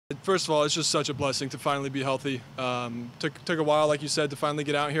First of all, it's just such a blessing to finally be healthy. Took a while, like you said, to finally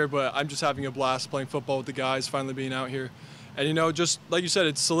get out here, but I'm just having a blast playing football with the guys, finally being out here. And, you know, just like you said,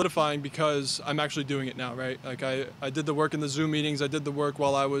 it's solidifying because I'm actually doing it now, right? Like I did the work in the Zoom meetings, I did the work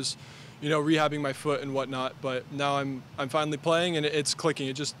while I was, you know, rehabbing my foot and whatnot, but now I'm finally playing and it's clicking.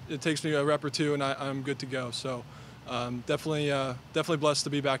 It takes me a rep or two and I'm good to go. So definitely blessed to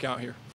be back out here.